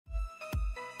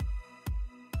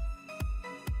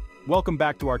Welcome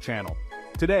back to our channel.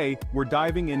 Today, we're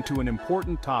diving into an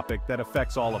important topic that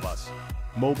affects all of us: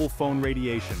 mobile phone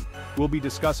radiation. We'll be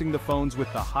discussing the phones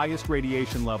with the highest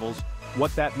radiation levels,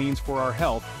 what that means for our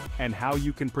health, and how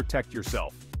you can protect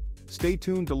yourself. Stay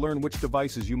tuned to learn which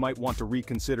devices you might want to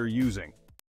reconsider using.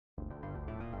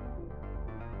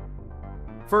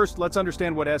 First, let's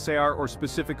understand what SAR, or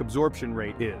specific absorption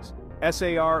rate, is.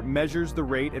 SAR measures the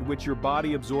rate at which your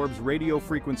body absorbs radio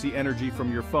frequency energy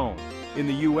from your phone. In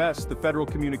the US, the Federal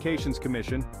Communications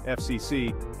Commission,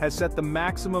 FCC, has set the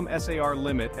maximum SAR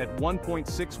limit at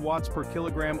 1.6 watts per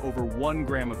kilogram over 1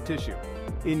 gram of tissue.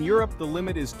 In Europe, the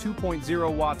limit is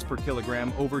 2.0 watts per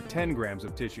kilogram over 10 grams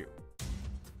of tissue.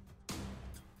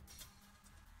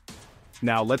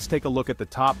 Now let's take a look at the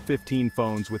top 15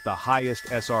 phones with the highest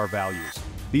SAR values.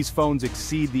 These phones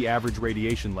exceed the average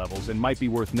radiation levels and might be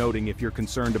worth noting if you're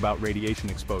concerned about radiation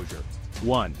exposure.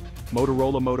 1.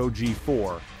 Motorola Moto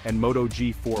G4 and Moto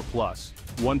G4 Plus,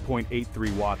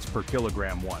 1.83 watts per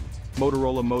kilogram 1.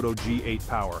 Motorola Moto G8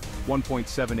 Power,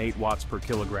 1.78 watts per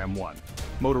kilogram 1.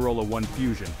 Motorola One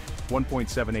Fusion,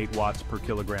 1.78 watts per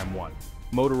kilogram 1.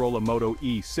 Motorola Moto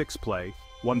E6 Play,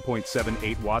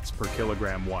 1.78 watts per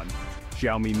kilogram 1.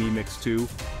 Xiaomi Mi Mix 2,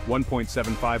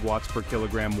 1.75 watts per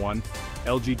kilogram 1.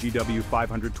 LG GW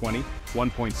 520,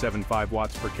 1.75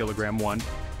 watts per kilogram 1.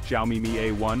 Xiaomi Mi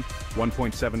A1,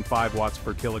 1.75 watts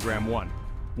per kilogram 1.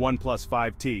 OnePlus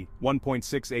 5T,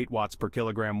 1.68 watts per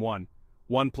kilogram 1.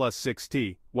 OnePlus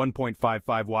 6T,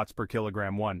 1.55 watts per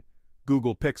kilogram 1.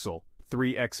 Google Pixel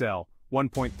 3 XL,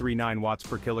 1.39 watts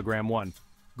per kilogram 1.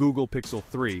 Google Pixel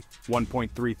 3,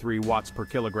 1.33 watts per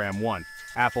kilogram 1.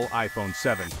 Apple iPhone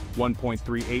 7,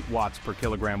 1.38 watts per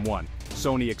kilogram 1.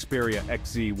 Sony Xperia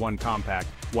XZ1 Compact,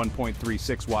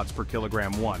 1.36 watts per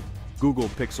kilogram 1. Google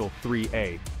Pixel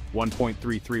 3a,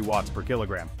 1.33 watts per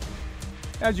kilogram.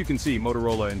 As you can see,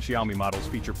 Motorola and Xiaomi models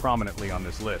feature prominently on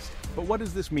this list. But what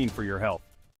does this mean for your health?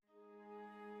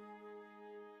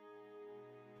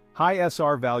 High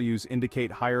SR values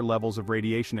indicate higher levels of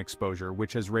radiation exposure,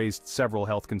 which has raised several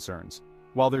health concerns.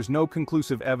 While there's no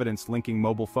conclusive evidence linking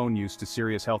mobile phone use to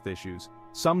serious health issues,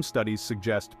 some studies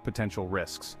suggest potential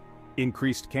risks.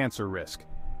 Increased cancer risk.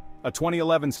 A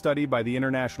 2011 study by the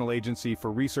International Agency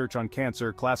for Research on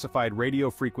Cancer classified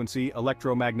radiofrequency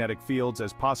electromagnetic fields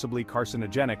as possibly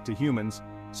carcinogenic to humans,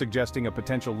 suggesting a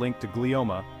potential link to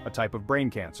glioma, a type of brain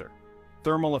cancer.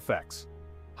 Thermal effects.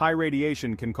 High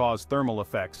radiation can cause thermal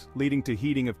effects, leading to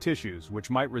heating of tissues, which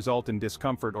might result in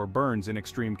discomfort or burns in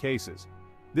extreme cases.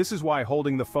 This is why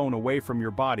holding the phone away from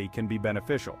your body can be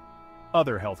beneficial.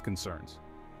 Other health concerns.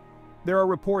 There are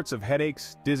reports of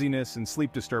headaches, dizziness, and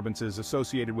sleep disturbances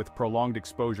associated with prolonged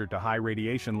exposure to high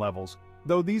radiation levels,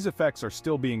 though these effects are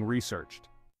still being researched.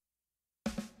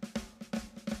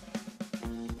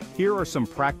 Here are some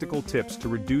practical tips to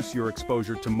reduce your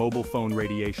exposure to mobile phone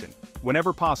radiation.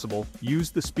 Whenever possible, use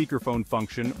the speakerphone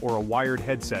function or a wired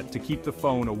headset to keep the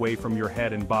phone away from your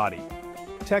head and body.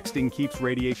 Texting keeps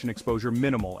radiation exposure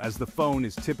minimal as the phone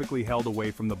is typically held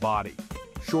away from the body.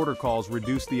 Shorter calls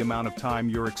reduce the amount of time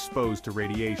you're exposed to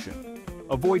radiation.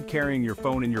 Avoid carrying your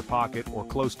phone in your pocket or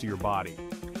close to your body.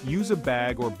 Use a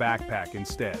bag or backpack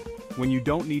instead. When you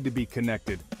don't need to be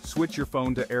connected, switch your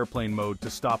phone to airplane mode to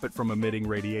stop it from emitting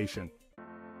radiation.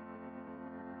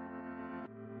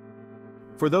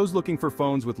 For those looking for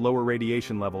phones with lower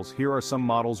radiation levels, here are some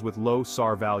models with low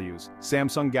SAR values.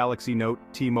 Samsung Galaxy Note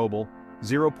T-Mobile,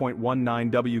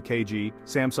 0.19 WKG,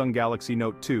 Samsung Galaxy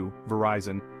Note 2,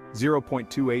 Verizon,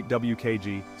 0.28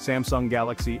 WKG, Samsung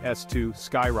Galaxy S2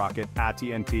 Skyrocket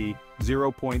AT&T,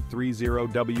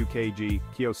 0.30 WKG,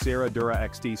 Kyocera Dura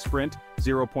XT Sprint,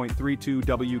 0.32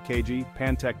 WKG,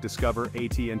 Pantech Discover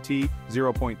AT&T,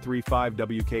 0.35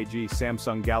 WKG,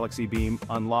 Samsung Galaxy Beam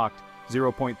Unlocked,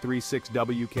 0.36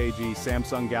 WKG,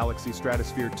 Samsung Galaxy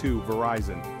Stratosphere 2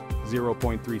 Verizon,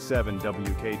 0.37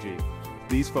 WKG.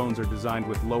 These phones are designed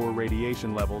with lower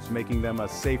radiation levels, making them a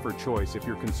safer choice if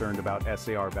you're concerned about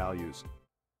SAR values.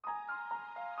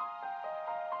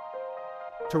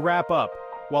 To wrap up,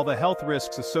 while the health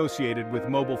risks associated with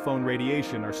mobile phone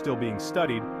radiation are still being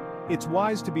studied, it's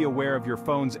wise to be aware of your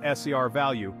phone's SAR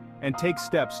value and take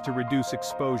steps to reduce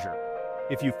exposure.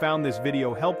 If you found this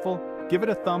video helpful, give it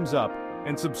a thumbs up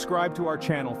and subscribe to our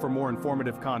channel for more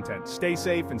informative content. Stay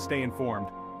safe and stay informed.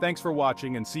 Thanks for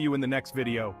watching and see you in the next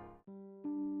video.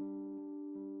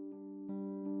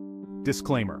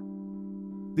 Disclaimer.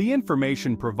 The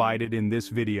information provided in this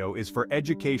video is for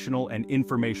educational and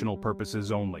informational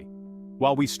purposes only.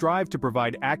 While we strive to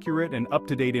provide accurate and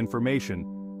up-to-date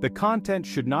information, the content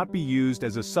should not be used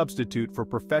as a substitute for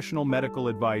professional medical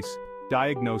advice,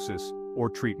 diagnosis, or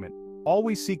treatment.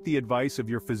 Always seek the advice of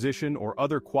your physician or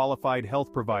other qualified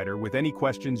health provider with any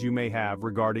questions you may have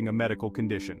regarding a medical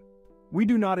condition. We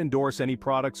do not endorse any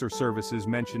products or services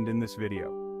mentioned in this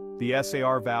video. The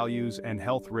SAR values and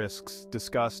health risks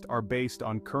discussed are based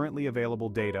on currently available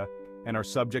data and are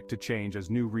subject to change as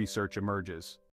new research emerges.